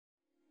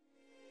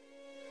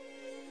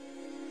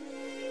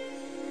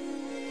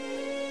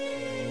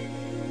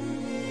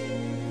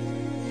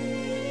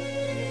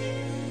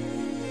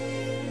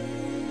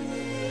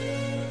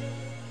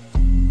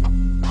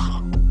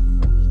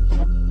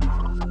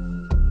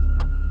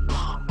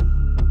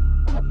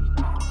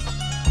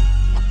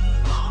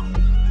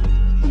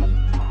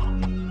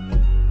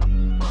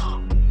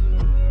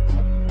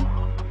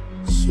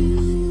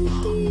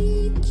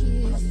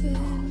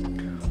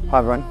Hi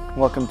everyone,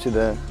 welcome to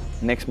the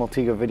next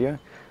Maltego video.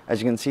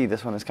 As you can see,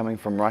 this one is coming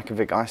from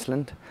Reykjavik,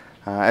 Iceland.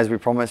 As we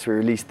promised, we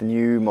released the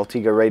new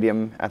Maltego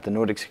Radium at the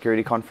Nordic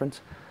Security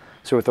Conference.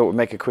 So we thought we'd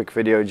make a quick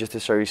video just to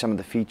show you some of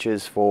the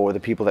features for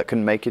the people that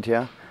couldn't make it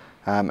here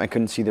and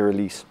couldn't see the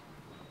release.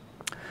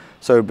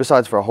 So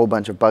besides for a whole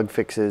bunch of bug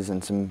fixes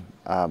and some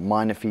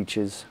minor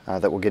features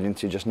that we'll get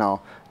into just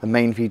now, the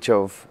main feature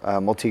of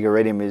Maltego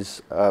Radium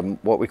is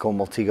what we call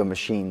Maltego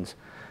machines,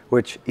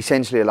 which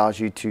essentially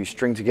allows you to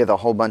string together a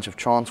whole bunch of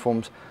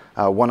transforms,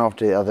 one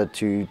after the other,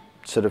 to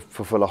sort of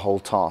fulfill a whole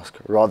task,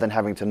 rather than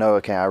having to know,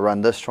 okay, I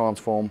run this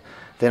transform,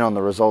 then on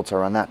the results I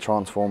run that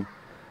transform.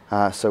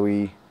 So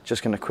we're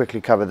just going to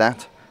quickly cover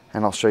that,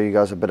 and I'll show you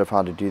guys a bit of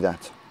how to do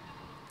that.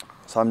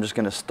 So I'm just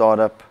going to start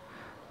up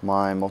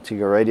my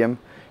Maltego Radium.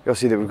 You'll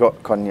see that we've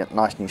got a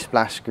nice new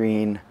splash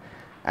screen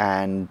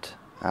and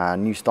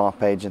new start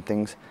page and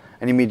things.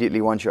 And immediately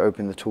once you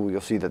open the tool,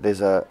 you'll see that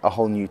there's a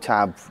whole new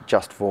tab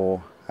just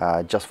for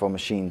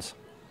machines.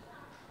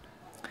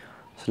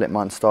 So let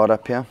mine start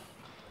up here.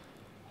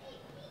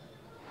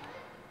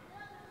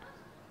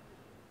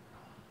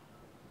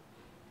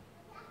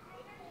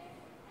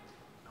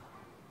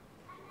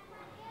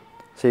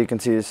 So you can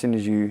see as soon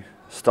as you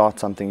start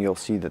something, you'll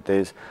see that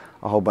there's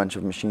a whole bunch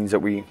of machines that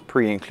we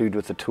pre-include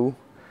with the tool.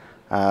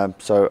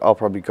 So I'll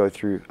probably go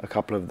through a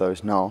couple of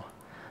those now.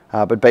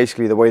 But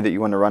basically the way that you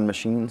want to run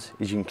machines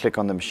is you can click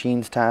on the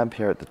Machines tab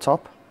here at the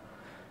top.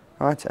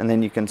 Right, and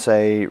then you can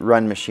say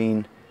Run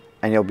Machine,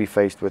 and you'll be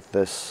faced with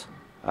this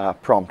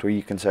prompt where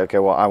you can say, okay,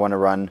 well, I want to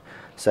run,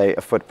 say,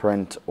 a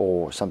footprint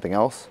or something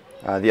else.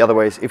 The other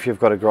way is if you've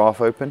got a graph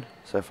open.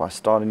 So if I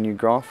start a new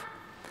graph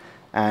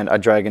and I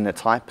drag in the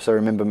type, so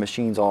remember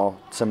machines are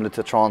similar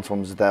to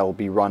transforms, they'll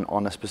be run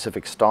on a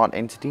specific start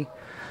entity.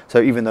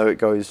 So even though it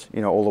goes,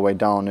 all the way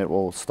down, it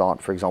will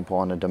start, for example,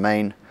 on a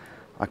domain.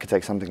 I could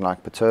take something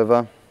like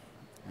Perturba,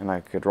 and I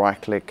could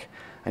right click,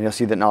 and you'll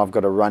see that now I've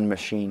got a run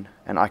machine,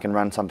 and I can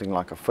run something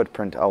like a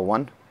footprint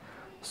L1.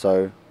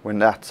 So when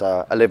that's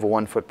a level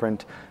 1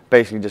 footprint,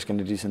 basically just going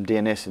to do some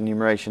DNS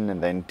enumeration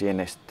and then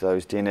DNS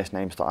those DNS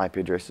names to IP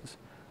addresses.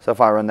 So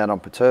if I run that on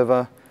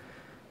Perturba,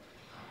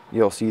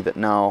 you'll see that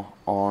now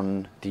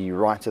on the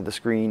right of the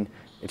screen,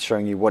 it's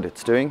showing you what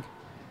it's doing,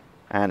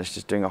 and it's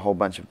just doing a whole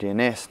bunch of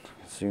DNS.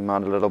 Zoom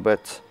out a little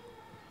bit,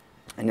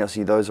 and you'll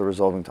see those are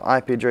resolving to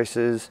IP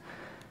addresses,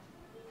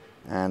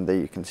 and there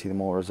you can see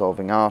them all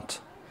resolving out.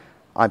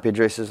 IP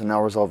addresses are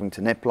now resolving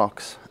to net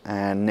blocks,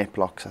 and net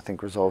blocks I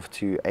think resolve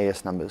to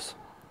AS numbers.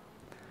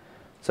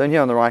 So in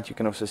here on the right you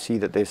can also see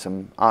that there's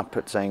some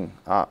output saying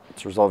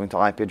it's resolving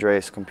to IP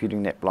address,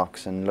 computing net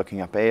blocks, and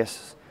looking up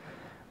AS,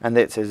 and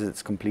that says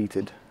it's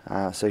completed.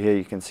 So here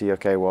you can see,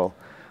 okay, well,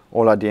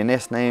 all our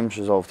DNS names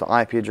resolve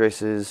to IP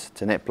addresses,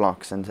 to net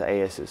blocks, and to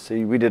ASs. So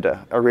we did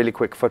a really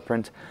quick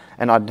footprint,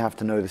 and I didn't have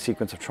to know the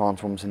sequence of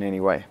transforms in any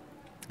way.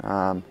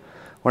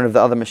 One of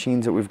the other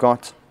machines that we've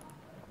got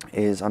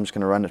is, I'm just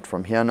going to run it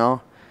from here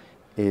now,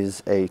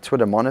 is a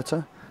Twitter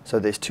monitor. So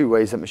there's two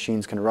ways that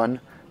machines can run.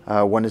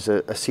 One is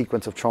a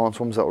sequence of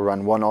transforms that will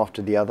run one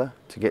after the other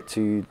to get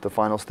to the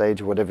final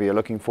stage of whatever you're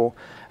looking for.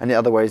 And the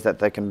other way is that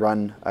they can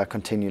run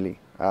continually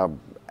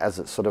as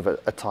a sort of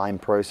a time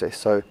process.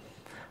 So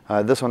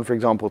this one, for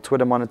example,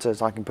 Twitter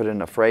monitors, I can put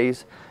in a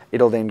phrase.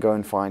 It'll then go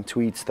and find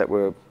tweets that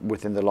were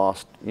within the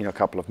last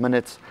couple of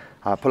minutes,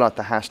 pull out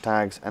the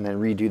hashtags, and then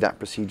redo that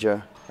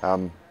procedure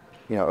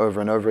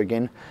over and over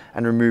again,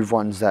 and remove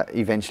ones that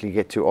eventually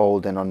get too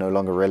old and are no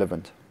longer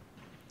relevant.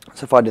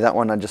 So if I do that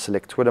one, I just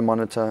select Twitter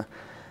monitor,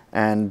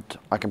 and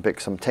I can pick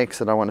some text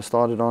that I want to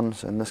start it on.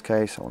 So in this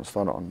case, I want to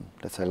start it on,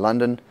 let's say,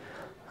 London.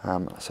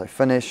 So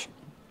finish,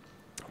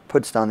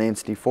 puts down the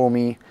entity for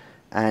me.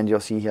 And you'll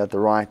see here at the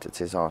right, it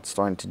says, it's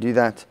starting to do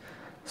that.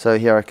 So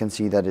here I can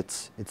see that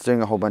it's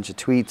doing a whole bunch of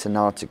tweets, and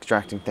now it's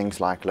extracting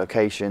things like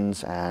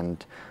locations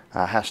and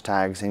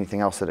hashtags, anything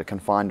else that it can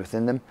find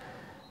within them.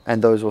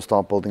 And those will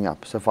start building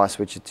up. So if I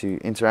switch it to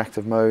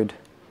interactive mode,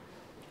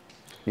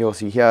 you'll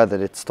see here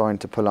that it's starting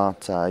to pull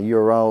out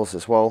URLs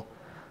as well,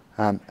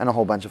 and a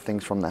whole bunch of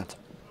things from that.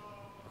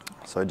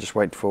 So just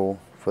wait for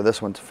this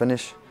one to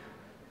finish.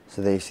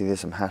 So there you see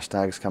there's some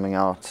hashtags coming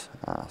out.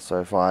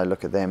 So if I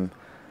look at them,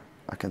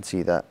 I can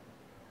see that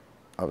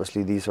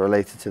obviously these are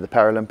related to the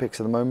Paralympics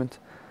at the moment,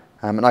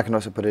 and I can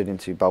also put it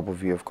into bubble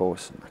view, of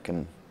course. I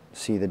can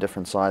see the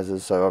different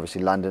sizes. So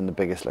obviously London, the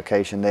biggest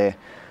location there.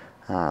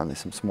 There's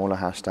some smaller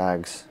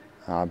hashtags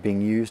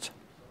being used,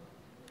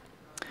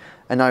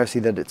 and now you see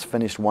that it's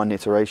finished one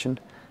iteration,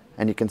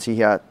 and you can see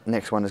here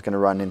next one is going to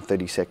run in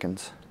 30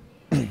 seconds.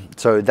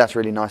 So that's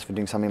really nice for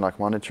doing something like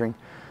monitoring.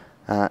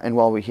 And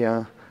while we're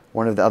here,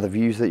 one of the other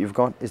views that you've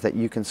got is that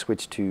you can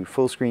switch to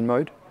full screen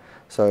mode.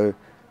 So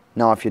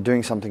now if you're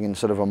doing something in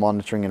sort of a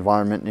monitoring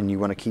environment and you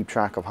want to keep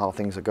track of how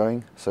things are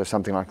going, so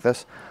something like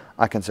this,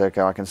 I can say,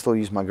 okay, I can still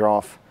use my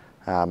graph,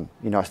 I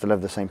still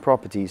have the same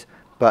properties,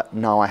 but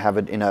now I have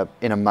it in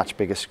a much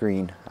bigger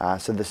screen.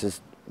 So this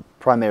is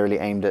primarily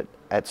aimed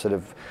at sort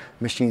of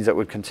machines that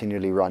would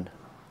continually run.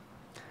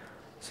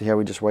 So here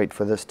we just wait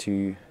for this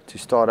to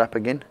start up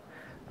again,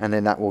 and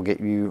then that will get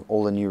you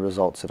all the new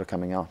results that are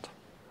coming out.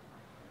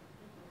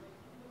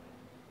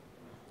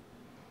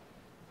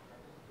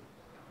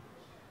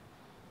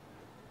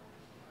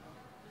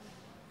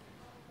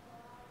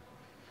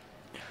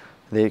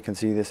 There you can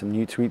see there's some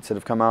new tweets that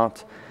have come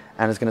out,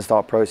 and it's going to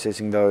start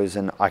processing those,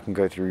 and I can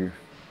go through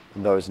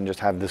those and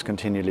just have this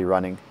continually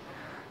running.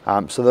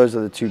 So those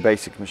are the two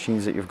basic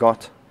machines that you've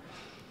got.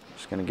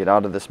 Just going to get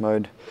out of this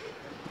mode,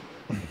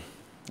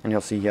 and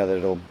you'll see here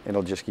that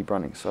it'll just keep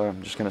running. So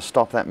I'm just going to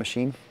stop that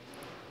machine.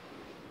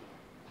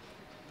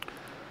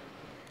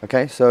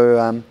 Okay,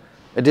 so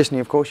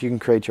additionally, of course, you can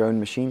create your own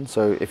machine.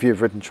 So if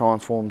you've written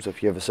transforms,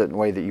 if you have a certain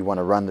way that you want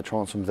to run the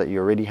transforms that you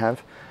already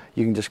have,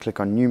 you can just click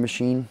on New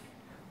Machine.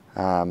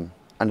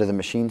 Under the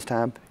Machines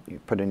tab, you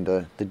put in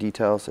the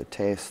details, so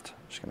test.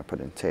 I'm just going to put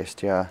in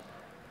test here.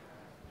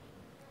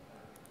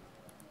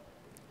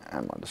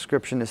 And my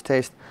description is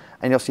test.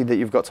 And you'll see that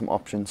you've got some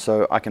options.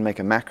 So I can make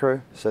a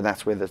macro, so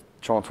that's where the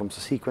transforms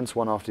are sequenced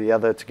one after the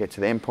other to get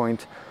to the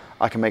endpoint.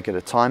 I can make it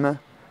a timer,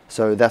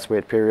 so that's where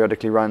it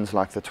periodically runs,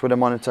 like the Twitter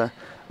monitor,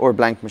 or a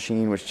blank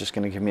machine, which is just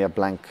going to give me a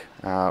blank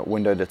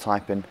window to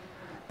type in.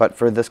 But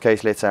for this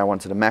case, let's say I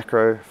wanted a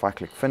macro. If I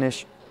click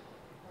Finish,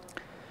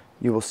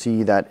 you will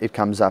see that it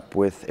comes up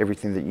with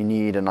everything that you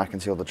need, and I can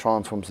see all the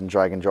transforms and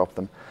drag and drop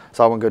them.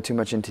 So I won't go too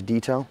much into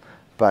detail,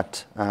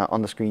 but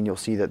on the screen you'll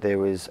see that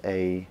there is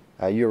a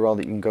URL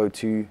that you can go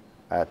to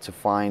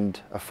find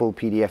a full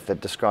PDF that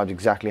describes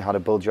exactly how to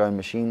build your own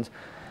machines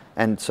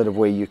and sort of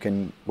where you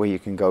can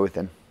go with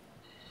them.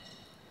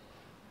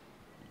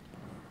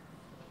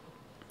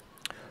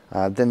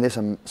 Then there's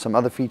some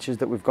other features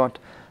that we've got.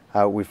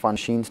 We find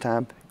Machines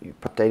tab,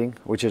 updating,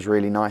 which is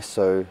really nice.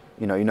 So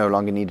you no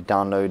longer need to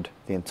download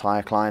the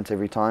entire client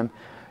every time.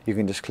 You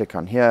can just click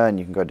on here, and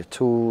you can go to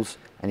Tools,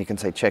 and you can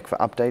say Check for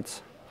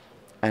updates,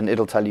 and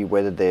it'll tell you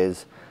whether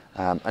there's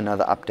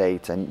another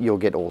update, and you'll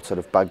get all sort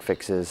of bug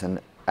fixes and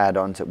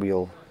add-ons that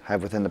we'll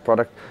have within the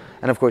product.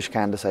 And of course, you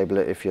can disable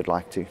it if you'd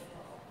like to.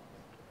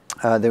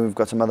 Then we've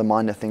got some other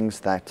minor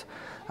things that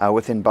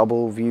within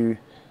Bubble View,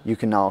 you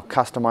can now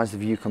customize the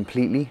view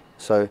completely.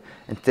 So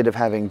instead of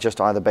having just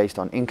either based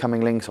on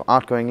incoming links or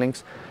outgoing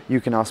links, you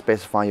can now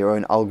specify your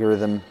own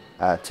algorithm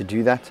to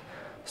do that.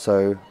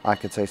 So I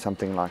could say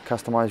something like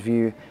customize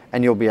view,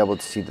 and you'll be able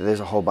to see that there's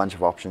a whole bunch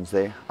of options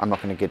there. I'm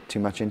not going to get too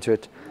much into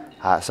it.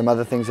 Some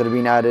other things that have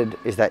been added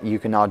is that you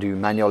can now do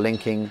manual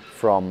linking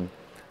from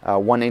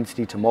one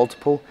entity to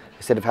multiple.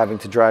 Instead of having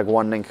to drag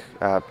one link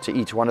to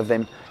each one of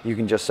them, you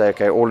can just say,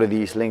 okay, all of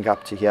these link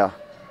up to here.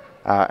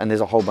 And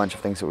there's a whole bunch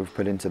of things that we've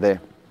put into there.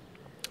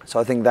 So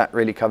I think that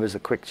really covers a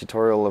quick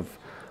tutorial of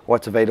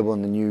what's available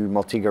in the new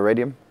Maltego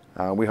Radium.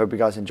 We hope you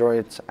guys enjoy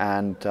it,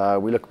 and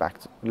we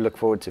look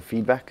forward to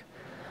feedback.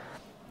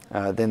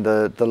 Then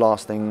the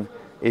last thing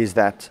is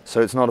that, so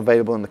it's not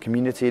available in the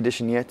community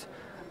edition yet,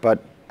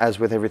 but as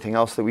with everything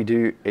else that we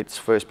do, it's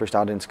first pushed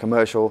out into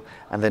commercial,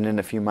 and then in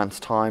a few months'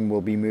 time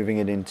we'll be moving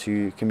it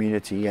into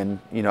community and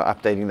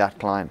updating that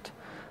client.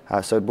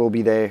 So it will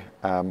be there.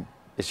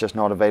 It's just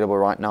not available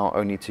right now.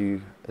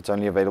 It's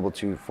only available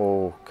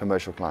for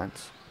commercial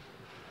clients.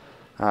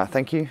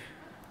 Thank you.